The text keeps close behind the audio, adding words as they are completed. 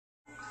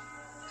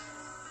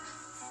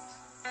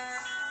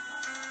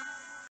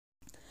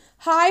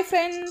Hi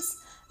friends,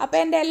 അപ്പോൾ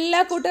എൻ്റെ എല്ലാ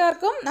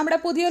കൂട്ടുകാർക്കും നമ്മുടെ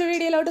പുതിയൊരു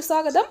വീഡിയോയിലോട്ട്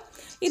സ്വാഗതം.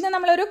 ഇന്ന്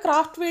നമ്മളൊരു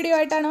ക്രാഫ്റ്റ് വീഡിയോ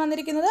ആയിട്ടാണ്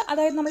വന്നിരിക്കുന്നത്.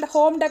 അതായത് നമ്മുടെ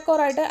ഹോം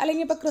ഡെക്കോറായിട്ട്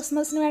അല്ലെങ്കിൽ ഇപ്പോൾ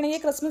ക്രിസ്മസിന്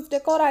വേണമെങ്കിൽ ക്രിസ്മസ്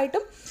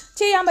ഡെക്കോറായിട്ടും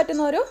ചെയ്യാൻ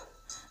പറ്റുന്ന ഒരു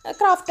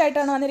ക്രാഫ്റ്റ്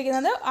ആയിട്ടാണ്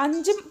വന്നിരിക്കുന്നത്.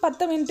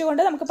 5-10 മിനിറ്റ്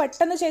കൊണ്ട് നമുക്ക്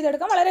പെട്ടെന്ന്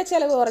ചെയ്തെടുക്കാം, വളരെ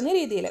ചിലവ് കുറഞ്ഞ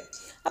രീതിയിൽ.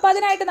 അപ്പോൾ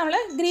അതിനായിട്ട് നമ്മൾ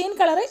ഗ്രീൻ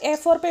കളർ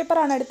A4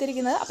 പേപ്പറാണ്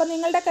എടുത്തിരിക്കുന്നത്. അപ്പോൾ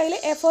നിങ്ങളുടെ കയ്യിൽ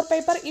A4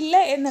 പേപ്പർ ഇല്ല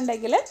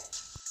എന്നുണ്ടെങ്കിൽ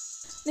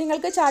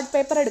നിങ്ങൾക്ക് ചാർട്ട്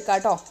പേപ്പർ എടുക്കാം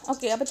കേട്ടോ.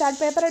 ഓക്കെ, അപ്പോൾ ചാർട്ട്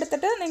പേപ്പർ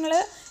എടുത്തിട്ട് നിങ്ങൾ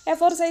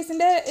A4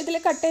 സൈസിൻ്റെ ഇതിൽ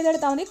കട്ട്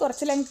ചെയ്തെടുത്താൽ മതി.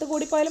 കുറച്ച് ലെങ്ത്ത്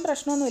കൂടിപ്പോയാലും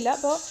പ്രശ്നമൊന്നുമില്ല.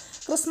 അപ്പോൾ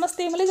ക്രിസ്മസ്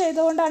തീമിൽ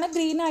ചെയ്തുകൊണ്ടാണ്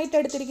ഗ്രീൻ ആയിട്ട്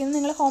എടുത്തിരിക്കുന്നത്.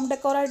 നിങ്ങൾ ഹോം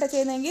ഡെക്കോറായിട്ട്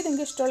ചെയ്യുന്നതെങ്കിൽ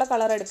നിങ്ങൾക്ക് ഇഷ്ടമുള്ള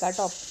കളർ എടുക്കാം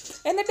കേട്ടോ.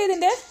 എന്നിട്ട്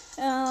ഇതിൻ്റെ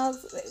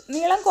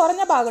നീളം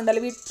കുറഞ്ഞ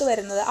ഭാഗമുണ്ടല്ലോ വിട്ട്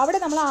വരുന്നത്,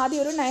 അവിടെ നമ്മൾ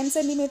ആദ്യം ഒരു 9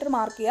 സെൻറ്റിമീറ്റർ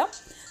മാർക്ക് ചെയ്യാം.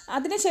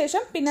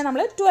 അതിനുശേഷം പിന്നെ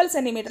നമ്മൾ 12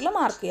 സെൻറ്റിമീറ്ററിൽ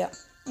മാർക്ക് ചെയ്യാം.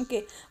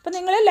 ഓക്കെ, അപ്പോൾ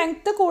നിങ്ങൾ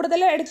ലെങ്ത്ത്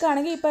കൂടുതൽ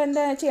എടുക്കുകയാണെങ്കിൽ ഇപ്പോൾ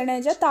എന്താ ചെയ്യണമെന്ന്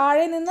വെച്ചാൽ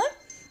താഴെ നിന്ന്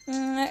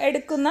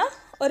എടുക്കുന്ന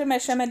ഒരു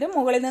മെഷർമെൻറ്റും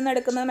മുകളിൽ നിന്ന്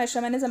എടുക്കുന്ന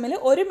മെഷർമെൻറ്റും തമ്മിൽ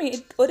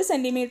 1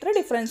 സെൻറ്റിമീറ്റർ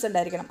ഡിഫറൻസ്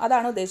ഉണ്ടായിരിക്കണം.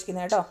 അതാണ്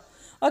ഉദ്ദേശിക്കുന്നത് കേട്ടോ.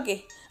 ഓക്കെ,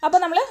 അപ്പോൾ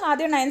നമ്മൾ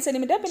ആദ്യം 9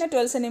 സെൻറ്റിമീറ്റർ പിന്നെ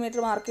 12 സെൻറ്റിമീറ്റർ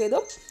മാർക്ക് ചെയ്തു.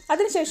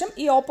 അതിനുശേഷം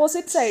ഈ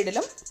ഓപ്പോസിറ്റ്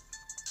സൈഡിലും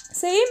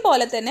സെയിം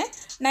പോലെ തന്നെ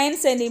 9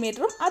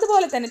 സെൻറ്റിമീറ്ററും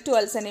അതുപോലെ തന്നെ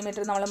 12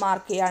 സെൻറ്റിമീറ്ററും നമ്മൾ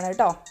മാർക്ക് ചെയ്യുകയാണ്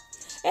കേട്ടോ.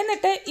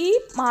 എന്നിട്ട് ഈ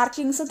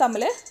മാർക്കിങ്സ്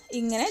തമ്മിൽ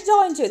ഇങ്ങനെ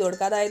ജോയിൻ ചെയ്ത്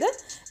കൊടുക്കുക. അതായത്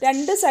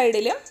രണ്ട്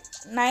സൈഡിലും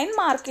 9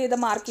 മാർക്ക് ചെയ്ത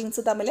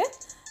മാർക്കിങ്സ് തമ്മിൽ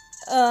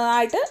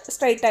ആയിട്ട്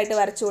സ്ട്രെയിറ്റ് ആയിട്ട്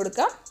വരച്ചു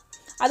കൊടുക്കുക.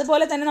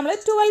 അതുപോലെ തന്നെ നമ്മൾ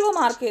 12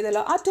 മാർക്ക്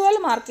ചെയ്തല്ലോ, ആ 12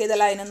 മാർക്ക് ചെയ്ത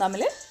ലൈനും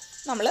തമ്മിൽ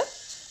നമ്മൾ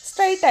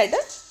സ്ട്രെയിറ്റ് ആയിട്ട്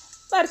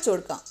വരച്ചു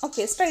കൊടുക്കാം.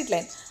 Okay, straight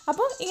line.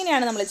 അപ്പോൾ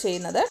ഇങ്ങനെയാണ് നമ്മൾ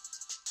ചെയ്യുന്നത്.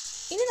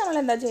 ഇനി നമ്മൾ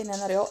എന്താ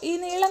ചെയ്യുന്നതെന്ന് അറിയോ, ഈ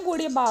നീളം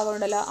കൂടിയ ഭാഗം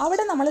ഉണ്ടല്ലോ,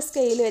 അവിടെ നമ്മൾ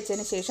സ്കെയിൽ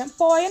വെച്ചതിന് ശേഷം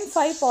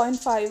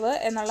 0.5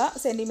 എന്നുള്ള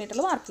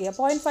സെൻറ്റിമീറ്ററിൽ മാർക്ക് ചെയ്യുക.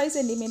 0.5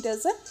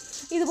 സെൻറ്റിമീറ്റേഴ്സ്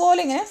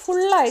ഇതുപോലെ ഇങ്ങനെ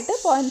ഫുള്ളായിട്ട്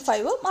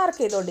 0.5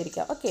 മാർക്ക്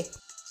ചെയ്തുകൊണ്ടിരിക്കുക.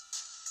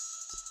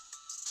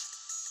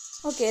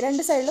 ഓക്കെ,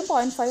 രണ്ട് സൈഡിലും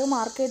 0.5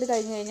 മാർക്ക് ചെയ്ത്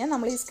കഴിഞ്ഞ് കഴിഞ്ഞാൽ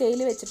നമ്മൾ ഈ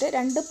സ്കെയിൽ വെച്ചിട്ട്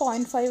 2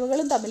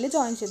 0.5കളും തമ്മിൽ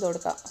ജോയിൻ ചെയ്ത്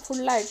കൊടുക്കുക.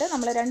 ഫുള്ളായിട്ട്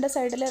നമ്മൾ രണ്ട്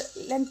സൈഡിൽ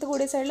ലെങ്ത്ത്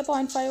കൂടിയ സൈഡിൽ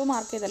 0.5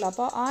 മാർക്ക് ചെയ്തല്ലോ,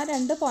 അപ്പോൾ ആ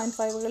 2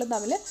 0.5കളും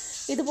തമ്മിൽ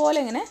ഇതുപോലെ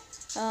ഇങ്ങനെ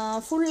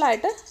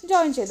ഫുള്ളായിട്ട്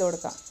ജോയിൻ ചെയ്ത്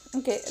കൊടുക്കാം.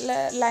 ഓക്കെ,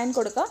 ലൈൻ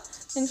കൊടുക്കുക.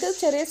 നിങ്ങൾക്ക്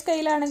ചെറിയ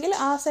സ്കെയിലാണെങ്കിൽ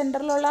ആ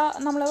സെൻറ്ററിലുള്ള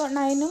നമ്മൾ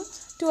 9ഉം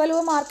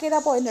 12ഉം മാർക്ക്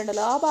ചെയ്ത പോയിൻ്റ്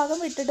ഉണ്ടല്ലോ, ആ ഭാഗം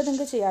വിട്ടിട്ട്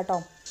നിങ്ങൾക്ക് ചെയ്യാം കേട്ടോ.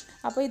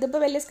 അപ്പോൾ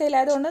ഇതിപ്പോൾ വലിയ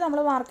സ്കെയിലായതുകൊണ്ട് നമ്മൾ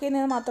മാർക്ക്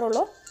ചെയ്യുന്നത് മാത്രമേ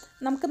ഉള്ളൂ.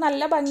 നമുക്ക്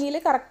നല്ല ഭംഗിയിൽ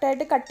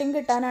കറക്റ്റായിട്ട് കട്ടിങ്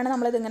കിട്ടാനാണ്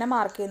നമ്മളിതിങ്ങനെ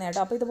മാർക്ക് ചെയ്യുന്നത്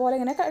കേട്ടോ. അപ്പോൾ ഇതുപോലെ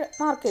ഇങ്ങനെ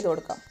മാർക്ക് ചെയ്ത്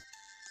കൊടുക്കാം.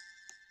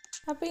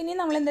 അപ്പോൾ ഇനി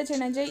നമ്മൾ എന്താ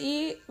ചെയ്യണമെന്ന് വെച്ചാൽ ഈ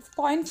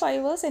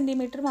 0.5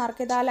 സെൻറ്റിമീറ്റർ മാർക്ക്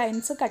ചെയ്ത് ആ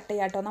ലൈൻസ് കട്ട്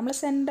ചെയ്യാം കേട്ടോ. നമ്മൾ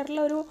സെൻറ്ററിൽ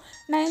ഒരു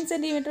 9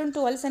 സെൻറ്റിമീറ്ററും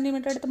 12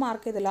 സെൻറ്റിമീറ്റർ എടുത്ത്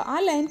മാർക്ക് ചെയ്തല്ലോ, ആ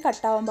ലൈൻ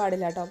കട്ടാവാൻ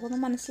പാടില്ല കേട്ടോ. അപ്പോൾ ഒന്ന്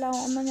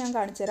മനസ്സിലാവുമെന്ന് ഞാൻ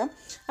കാണിച്ചു തരാം.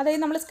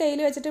 അതായത് നമ്മൾ സ്കെയിൽ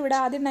വെച്ചിട്ട് ഇവിടെ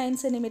ആദ്യം 9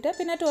 സെൻറ്റിമീറ്റർ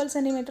പിന്നെ 12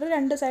 സെൻറ്റിമീറ്റർ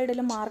രണ്ട്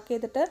സൈഡിലും മാർക്ക്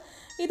ചെയ്തിട്ട്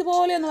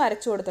ഇതുപോലെ ഒന്ന്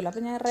വരച്ചു കൊടുത്തല്ലോ.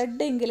 അപ്പോൾ ഞാൻ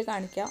റെഡ് എങ്കിൽ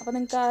കാണിക്കാം, അപ്പോൾ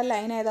നിങ്ങൾക്ക് ആ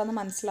ലൈൻ ഏതാണെന്ന്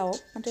മനസ്സിലാവും.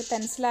 മറ്റേ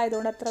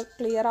പെൻസിലായതുകൊണ്ട് അത്ര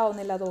ക്ലിയർ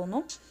ആവുന്നില്ല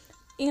തോന്നുന്നു.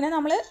 ഇങ്ങനെ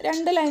നമ്മൾ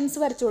 2 ലൈൻസ്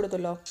വരച്ചു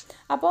കൊടുത്തല്ലോ.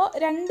 അപ്പോൾ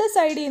രണ്ട്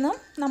സൈഡിൽ നിന്നും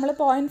നമ്മൾ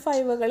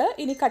 0.5കൾ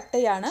ഇനി കട്ട്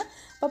ചെയ്യാണ്.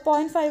 അപ്പോൾ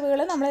 0.5കൾ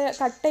നമ്മൾ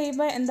കട്ട്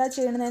ചെയ്യുമ്പോൾ എന്താ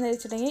ചെയ്യണമെന്ന്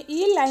വെച്ചിട്ടുണ്ടെങ്കിൽ ഈ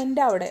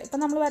ലൈനിൻ്റെ അവിടെ, ഇപ്പോൾ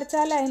നമ്മൾ വരച്ച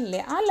ആ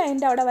ലൈനില്ലേ, ആ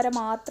ലൈനിൻ്റെ അവിടെ വരെ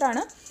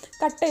മാത്രമാണ്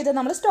കട്ട് ചെയ്ത്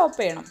നമ്മൾ സ്റ്റോപ്പ്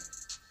ചെയ്യണം.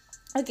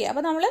 ഓക്കെ,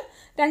 അപ്പോൾ നമ്മൾ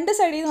രണ്ട്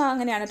സൈഡിൽ നിന്ന്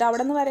അങ്ങനെയാണ് കേട്ടോ.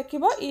 അവിടെ നിന്ന്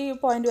വരയ്ക്കുമ്പോൾ ഈ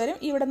പോയിൻ്റ് വരും,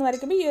 ഇവിടെ നിന്ന്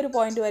വരയ്ക്കുമ്പോൾ ഈ ഒരു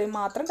പോയിൻ്റ് വരും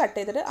മാത്രം കട്ട്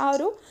ചെയ്തിട്ട് ആ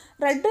ഒരു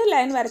റെഡ്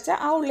ലൈൻ വരച്ച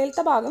ആ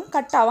ഉള്ളിലത്തെ ഭാഗം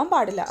കട്ടാവാൻ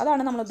പാടില്ല.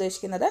 അതാണ് നമ്മൾ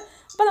ഉദ്ദേശിക്കുന്നത്.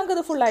 അപ്പോൾ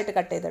നമുക്കിത് ഫുള്ളായിട്ട്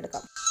കട്ട്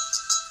ചെയ്തെടുക്കാം.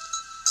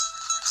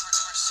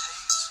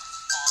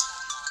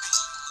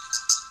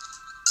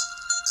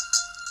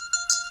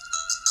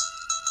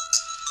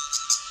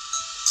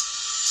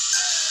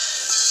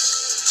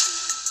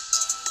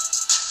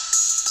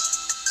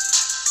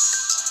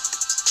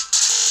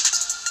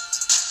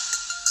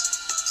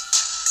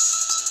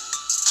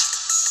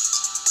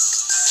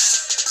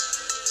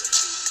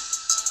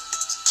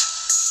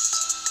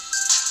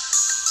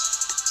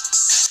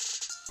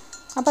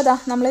 അപ്പോൾ അതാ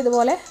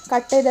നമ്മളിതുപോലെ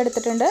കട്ട്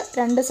ചെയ്തെടുത്തിട്ടുണ്ട്,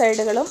 രണ്ട്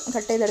സൈഡുകളും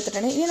കട്ട്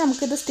ചെയ്തെടുത്തിട്ടുണ്ട്. ഇനി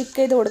നമുക്കിത് സ്റ്റിക്ക്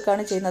ചെയ്ത്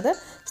കൊടുക്കുകയാണ് ചെയ്യുന്നത്.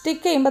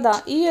 സ്റ്റിക്ക് ചെയ്യുമ്പോൾ ദാ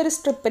ഈ ഒരു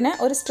സ്ട്രിപ്പിന്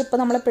ഒരു സ്ട്രിപ്പ്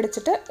നമ്മൾ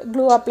പിടിച്ചിട്ട്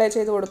ഗ്ലൂ അപ്ലൈ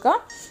ചെയ്ത് കൊടുക്കുക.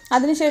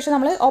 അതിനുശേഷം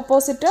നമ്മൾ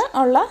ഓപ്പോസിറ്റ്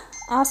ഉള്ള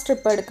ആ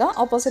സ്ട്രിപ്പ് എടുക്കുക,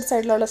 ഓപ്പോസിറ്റ്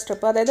സൈഡിലുള്ള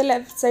സ്ട്രിപ്പ്, അതായത്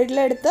ലെഫ്റ്റ്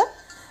സൈഡിലെടുത്ത്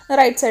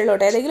റൈറ്റ്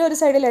സൈഡിലോട്ട് ഏതെങ്കിലും ഒരു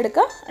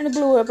സൈഡിലെടുക്കുക,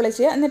 ഗ്ലൂ അപ്ലൈ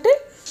ചെയ്യുക. എന്നിട്ട്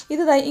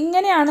ഇത്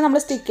ഇങ്ങനെയാണ് നമ്മൾ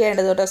സ്റ്റിക്ക്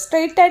ചെയ്യേണ്ടത് കേട്ടോ.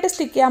 സ്ട്രെയിറ്റ് ആയിട്ട്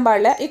സ്റ്റിക്ക് ചെയ്യാൻ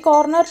പാടില്ല, ഈ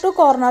കോർണർ ടു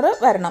കോർണർ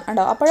വരണം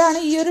കേട്ടോ. അപ്പോഴാണ്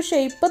ഈ ഒരു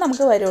ഷേപ്പ്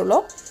നമുക്ക്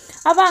വരുള്ളൂ.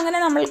 അപ്പോൾ അങ്ങനെ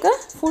നമ്മൾക്ക്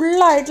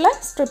ഫുള്ളായിട്ടുള്ള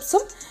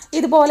സ്ട്രിപ്സും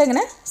ഇതുപോലെ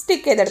ഇങ്ങനെ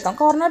സ്റ്റിക്ക് ചെയ്തെടുക്കാം.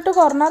 കോർണർ ടു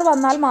കോർണർ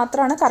വന്നാൽ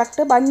മാത്രമാണ്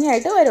കറക്റ്റ്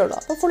ഭംഗിയായിട്ട് വരുള്ളൂ.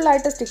 അപ്പോൾ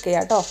ഫുള്ളായിട്ട് സ്റ്റിക്ക്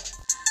ചെയ്യാം കേട്ടോ.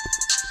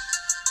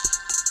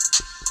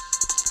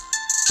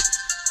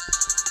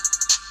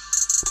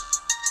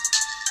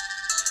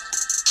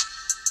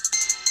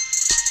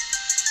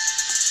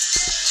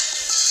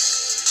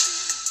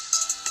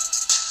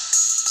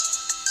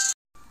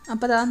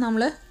 അപ്പോൾ അതാ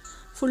നമ്മൾ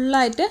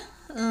ഫുള്ളായിട്ട്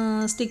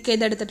സ്റ്റിക്ക്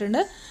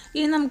ചെയ്തെടുത്തിട്ടുണ്ട്.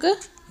 ഇനി നമുക്ക്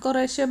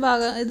കുറേശ്ശെ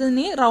ഭാഗം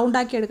ഇതിനി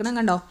റൗണ്ടാക്കി എടുക്കണം.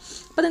 കണ്ടോ,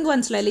 അപ്പോൾ നിങ്ങൾക്ക്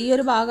മനസ്സിലായില്ലേ, ഈ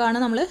ഒരു ഭാഗമാണ്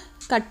നമ്മൾ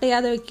കട്ട്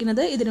ചെയ്യാതെ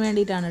വെക്കുന്നത്, ഇതിന്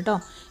വേണ്ടിയിട്ടാണ് കേട്ടോ.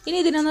 ഇനി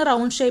ഇതിനൊന്ന്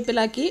റൗണ്ട്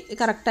ഷേപ്പിലാക്കി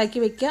കറക്റ്റാക്കി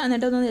വെക്കുക.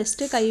 എന്നിട്ടൊന്ന്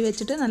ജസ്റ്റ് കൈ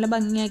വെച്ചിട്ട് നല്ല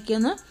ഭംഗിയാക്കി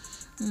ഒന്ന്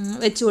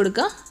വെച്ച്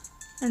കൊടുക്കുക.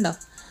 ഉണ്ടോ,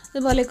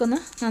 ഇതുപോലെയൊക്കെ ഒന്ന്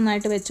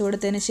നന്നായിട്ട് വെച്ച്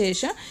കൊടുത്തതിന്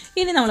ശേഷം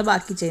ഇനി നമ്മൾ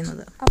ബാക്കി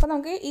ചെയ്യുന്നത്. അപ്പോൾ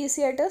നമുക്ക്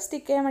ഈസി ആയിട്ട്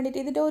സ്റ്റിക്ക് ചെയ്യാൻ വേണ്ടിയിട്ട്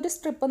ഇതിൻ്റെ ഒരു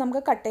സ്ട്രിപ്പ്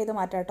നമുക്ക് കട്ട് ചെയ്ത്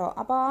മാറ്റാം കേട്ടോ.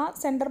 അപ്പോൾ ആ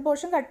സെൻറ്റർ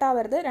പോർഷൻ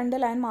കട്ടാവരുത്, 2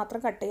 ലൈൻ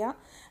മാത്രം കട്ട്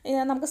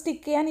ചെയ്യുക. നമുക്ക്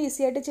സ്റ്റിക്ക് ചെയ്യാൻ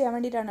ഈസി ആയിട്ട് ചെയ്യാൻ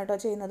വേണ്ടിയിട്ടാണ് കേട്ടോ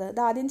ചെയ്യുന്നത്.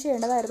 ഇത് ആദ്യം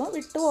ചെയ്യേണ്ടതായിരുന്നു,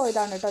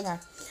 വിട്ടുപോയതാണ് കേട്ടോ ഞാൻ.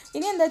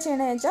 ഇനി എന്താ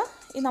ചെയ്യണമെന്ന് വെച്ചാൽ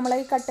ഈ നമ്മൾ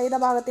ഈ കട്ട് ചെയ്ത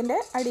ഭാഗത്തിൻ്റെ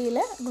അടിയിൽ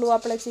ഗ്ലൂ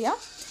അപ്ലൈ ചെയ്യാം.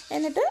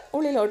 എന്നിട്ട്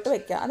ഉള്ളിലോട്ട്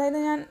വെക്കുക. അതായത്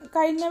ഞാൻ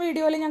കഴിഞ്ഞ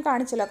വീഡിയോയിൽ ഞാൻ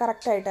കാണിച്ചല്ലോ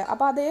കറക്റ്റായിട്ട്.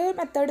 അപ്പോൾ അതേ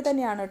മെത്തേഡ്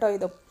തന്നെയാണ് കേട്ടോ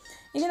ഇതും.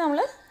 ഇനി നമ്മൾ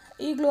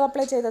ഈ ഗ്ലൂ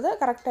അപ്ലൈ ചെയ്തത്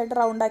കറക്റ്റായിട്ട്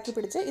റൗണ്ടാക്കി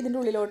പിടിച്ച് ഇതിൻ്റെ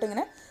ഉള്ളിലോട്ട്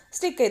ഇങ്ങനെ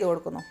സ്റ്റിക്ക് ചെയ്ത്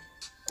കൊടുക്കുന്നു.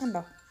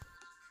 ഉണ്ടോ?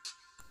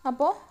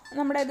 അപ്പോൾ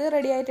നമ്മുടെ ഇത്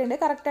റെഡി ആയിട്ടുണ്ട്.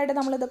 കറക്റ്റായിട്ട്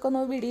നമ്മളിതൊക്കെ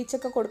ഒന്ന്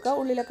വിടിയിച്ചൊക്കെ കൊടുക്കുക.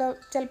 ഉള്ളിലൊക്കെ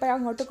ചിലപ്പോൾ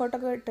അങ്ങോട്ടും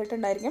ഇങ്ങോട്ടൊക്കെ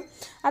ഇട്ടിട്ടുണ്ടായിരിക്കും.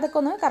 അതൊക്കെ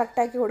ഒന്ന്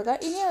കറക്റ്റാക്കി കൊടുക്കുക.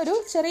 ഇനി ഒരു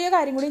ചെറിയ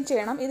കാര്യം കൂടിയും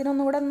ചെയ്യണം.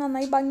 ഇതിനൊന്നും കൂടെ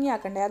നന്നായി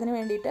ഭംഗിയാക്കണ്ടേ, അതിന്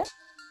വേണ്ടിയിട്ട്.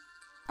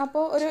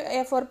 അപ്പോൾ ഒരു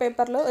A4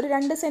 പേപ്പറിൽ ഒരു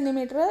 2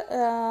 സെൻറ്റിമീറ്റർ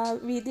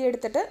വീതി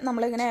എടുത്തിട്ട്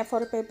നമ്മളിങ്ങനെ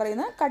A4 പേപ്പറിൽ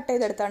നിന്ന് കട്ട്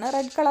ചെയ്തെടുത്താണ്.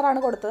 റെഡ് കളറാണ്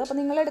കൊടുത്തത്. അപ്പോൾ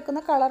നിങ്ങൾ എടുക്കുന്ന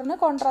കളറിന്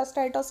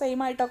കോൺട്രാസ്റ്റ് ആയിട്ടോ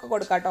സെയിം ആയിട്ടോ ഒക്കെ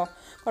കൊടുക്കാം കേട്ടോ,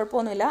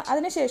 കുഴപ്പമൊന്നുമില്ല.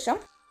 അതിനുശേഷം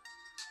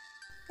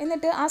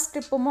എന്നിട്ട് ആ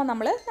സ്ട്രിപ്പുമ്പോൾ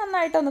നമ്മൾ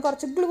നന്നായിട്ടൊന്ന്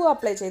കുറച്ച് ഗ്ലൂ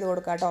അപ്ലൈ ചെയ്ത്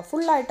കൊടുക്കുക കേട്ടോ,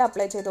 ഫുള്ളായിട്ട്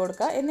അപ്ലൈ ചെയ്ത്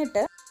കൊടുക്കുക.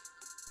 എന്നിട്ട്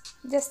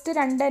ജസ്റ്റ്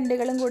 2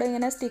 എൻഡുകളും കൂടെ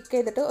ഇങ്ങനെ സ്റ്റിക്ക്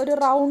ചെയ്തിട്ട് ഒരു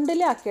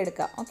റൗണ്ടിലാക്കി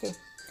എടുക്കുക. ഓക്കെ,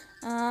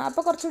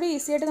 അപ്പോൾ കുറച്ചുകൂടി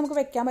ഈസി ആയിട്ട് നമുക്ക്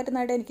വെക്കാൻ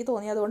പറ്റുന്നതായിട്ട് എനിക്ക്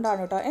തോന്നി,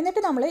 അതുകൊണ്ടാണ് കേട്ടോ.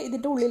 എന്നിട്ട് നമ്മൾ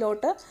ഇതിൻ്റെ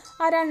ഉള്ളിലോട്ട്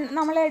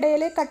നമ്മളെ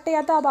ഇടയിൽ കട്ട്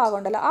ചെയ്യാത്ത ആ ഭാഗം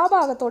ഉണ്ടല്ലോ, ആ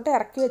ഭാഗത്തോട്ട്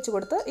ഇറക്കി വെച്ച്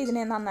കൊടുത്ത്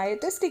ഇതിനെ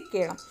നന്നായിട്ട് സ്റ്റിക്ക്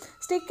ചെയ്യണം.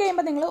 സ്റ്റിക്ക്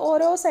ചെയ്യുമ്പോൾ നിങ്ങൾ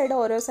ഓരോ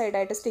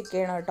സൈഡായിട്ട് സ്റ്റിക്ക്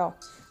ചെയ്യണം കേട്ടോ.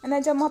 എന്ന്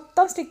വെച്ചാൽ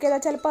മൊത്തം സ്റ്റിക്ക്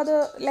ചെയ്താൽ ചിലപ്പോൾ അത്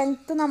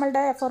ലെങ്ത്ത്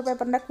നമ്മളുടെ A4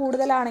 പേപ്പറിൻ്റെ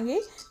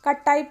കൂടുതലാണെങ്കിൽ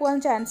കട്ടായി പോകാൻ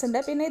ചാൻസ് ഉണ്ട്.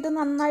 പിന്നെ ഇത്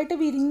നന്നായിട്ട്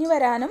വിരിഞ്ഞു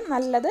വരാനും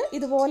നല്ലത്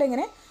ഇതുപോലെ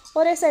ഇങ്ങനെ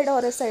ഓരോ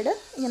സൈഡ്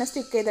ഇങ്ങനെ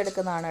സ്റ്റിക്ക്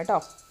ചെയ്തെടുക്കുന്നതാണ് കേട്ടോ.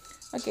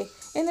 ഓക്കെ,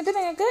 എന്നിട്ട്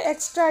നിങ്ങൾക്ക്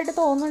എക്സ്ട്രാ ആയിട്ട്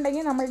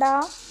തോന്നുന്നുണ്ടെങ്കിൽ നമ്മളുടെ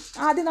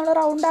ആദ്യം നമ്മൾ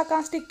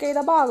റൗണ്ടാക്കാൻ സ്റ്റിക്ക് ചെയ്ത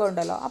ഭാഗം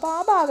ഉണ്ടല്ലോ, അപ്പോൾ ആ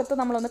ഭാഗത്ത്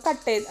നമ്മളൊന്ന്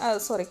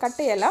കട്ട്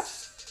ചെയ്യല്ല,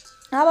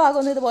 ആ ഭാഗം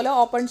ഒന്ന് ഇതുപോലെ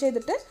ഓപ്പൺ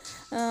ചെയ്തിട്ട്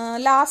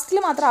ലാസ്റ്റിൽ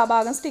മാത്രം ആ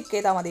ഭാഗം സ്റ്റിക്ക്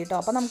ചെയ്താൽ മതി കേട്ടോ.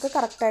 അപ്പോൾ നമുക്ക്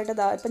കറക്റ്റായിട്ട്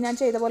ഇതാ ഇപ്പം ഞാൻ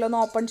ചെയ്ത പോലെ ഒന്ന്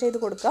ഓപ്പൺ ചെയ്ത്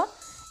കൊടുക്കുക.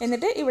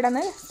 എന്നിട്ട് ഇവിടെ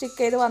നിന്ന് സ്റ്റിക്ക്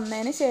ചെയ്ത്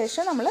വന്നതിന്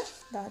ശേഷം നമ്മൾ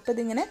ഇപ്പോൾ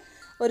ഇതിങ്ങനെ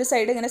ഒരു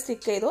സൈഡ് ഇങ്ങനെ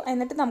സ്റ്റിക്ക് ചെയ്തു.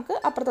 എന്നിട്ട് നമുക്ക്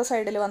അപ്പുറത്തെ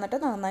സൈഡിൽ വന്നിട്ട്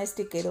നന്നായി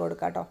സ്റ്റിക്ക് ചെയ്ത്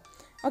കൊടുക്കാം കേട്ടോ.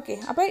 ഓക്കെ,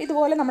 അപ്പോൾ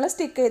ഇതുപോലെ നമ്മൾ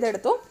സ്റ്റിക്ക്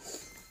ചെയ്തെടുത്തു.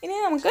 ഇനി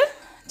നമുക്ക്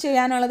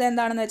ചെയ്യാനുള്ളത്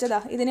എന്താണെന്ന് വെച്ചാൽ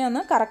ഇതിനെ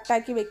ഒന്ന്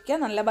കറക്റ്റാക്കി വെക്കുക,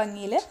 നല്ല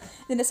ഭംഗിയിൽ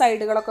ഇതിൻ്റെ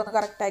സൈഡുകളൊക്കെ ഒന്ന്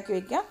കറക്റ്റാക്കി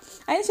വെക്കുക.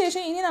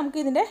 അതിനുശേഷം ഇനി നമുക്ക്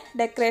ഇതിൻ്റെ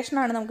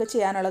ഡെക്കറേഷനാണ് നമുക്ക്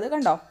ചെയ്യാനുള്ളത്.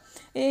 കണ്ടോ,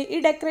 ഈ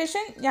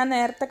ഡെക്കറേഷൻ ഞാൻ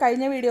നേരത്തെ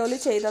കഴിഞ്ഞ വീഡിയോയിൽ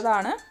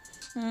ചെയ്തതാണ്.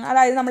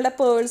 അതായത് നമ്മളുടെ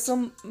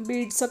പേഴ്സും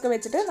ബീഡ്സൊക്കെ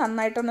വെച്ചിട്ട്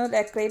നന്നായിട്ടൊന്ന്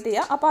ഡെക്കറേറ്റ്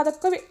ചെയ്യുക. അപ്പോൾ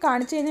അതൊക്കെ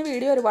കാണിച്ച് കഴിഞ്ഞാൽ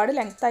വീഡിയോ ഒരുപാട്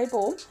ലെങ്ത്തായി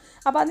പോകും.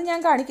 അപ്പോൾ അത്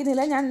ഞാൻ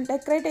കാണിക്കുന്നില്ല. ഞാൻ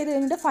ഡെക്കറേറ്റ് ചെയ്ത്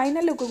കഴിഞ്ഞിട്ട്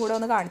ഫൈനൽ ലുക്കും കൂടെ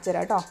ഒന്ന് കാണിച്ചു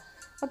തരാം കേട്ടോ.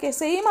 ഓക്കെ,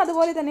 സെയിം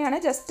അതുപോലെ തന്നെയാണ്.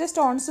 ജസ്റ്റ്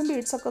സ്റ്റോൺസും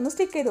ബീഡ്സൊക്കെ ഒന്ന്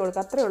സ്റ്റിക്ക് ചെയ്ത്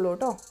കൊടുക്കുക, അത്രയേ ഉള്ളൂ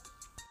കേട്ടോ.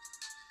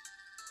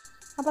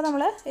 അപ്പോൾ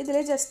നമ്മൾ ഇതിൽ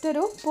ജസ്റ്റ്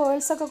ഒരു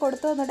പേൾസൊക്കെ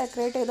കൊടുത്ത് ഒന്ന്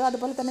ഡെക്കറേറ്റ് ചെയ്തു.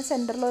 അതുപോലെ തന്നെ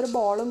സെൻറ്ററിൽ ഒരു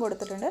ബോളും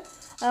കൊടുത്തിട്ടുണ്ട്.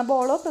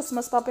 ബോളോ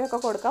ക്രിസ്മസ് പപ്പയൊക്കെ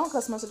കൊടുക്കാം.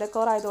 ക്രിസ്മസ്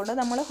ഡെക്കോർ ആയതുകൊണ്ട്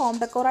നമ്മൾ ഹോം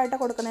ഡെക്കോറായിട്ട്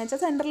കൊടുക്കുന്നതെന്ന്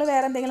വെച്ചാൽ സെൻറ്ററിൽ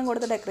വേറെ എന്തെങ്കിലും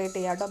കൊടുത്ത് ഡെക്കറേറ്റ്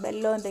ചെയ്യാം കേട്ടോ,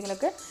 ബെല്ലോ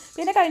എന്തെങ്കിലുമൊക്കെ.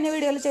 പിന്നെ കഴിഞ്ഞ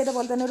വീഡിയോയിൽ ചെയ്ത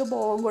പോലെ തന്നെ ഒരു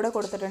ബോവും കൂടെ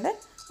കൊടുത്തിട്ടുണ്ട്.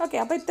 ഓക്കെ,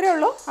 അപ്പോൾ ഇത്രയേ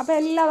ഉള്ളൂ. അപ്പോൾ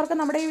എല്ലാവർക്കും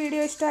നമ്മുടെ ഈ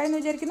വീഡിയോ ഇഷ്ടമായെന്ന്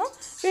വിചാരിക്കുന്നു.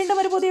 വീണ്ടും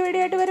ഒരു പുതിയ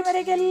വീഡിയോ ആയിട്ട് വരും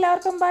വരേക്കും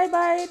എല്ലാവർക്കും bye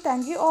bye.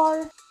 Thank you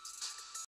all.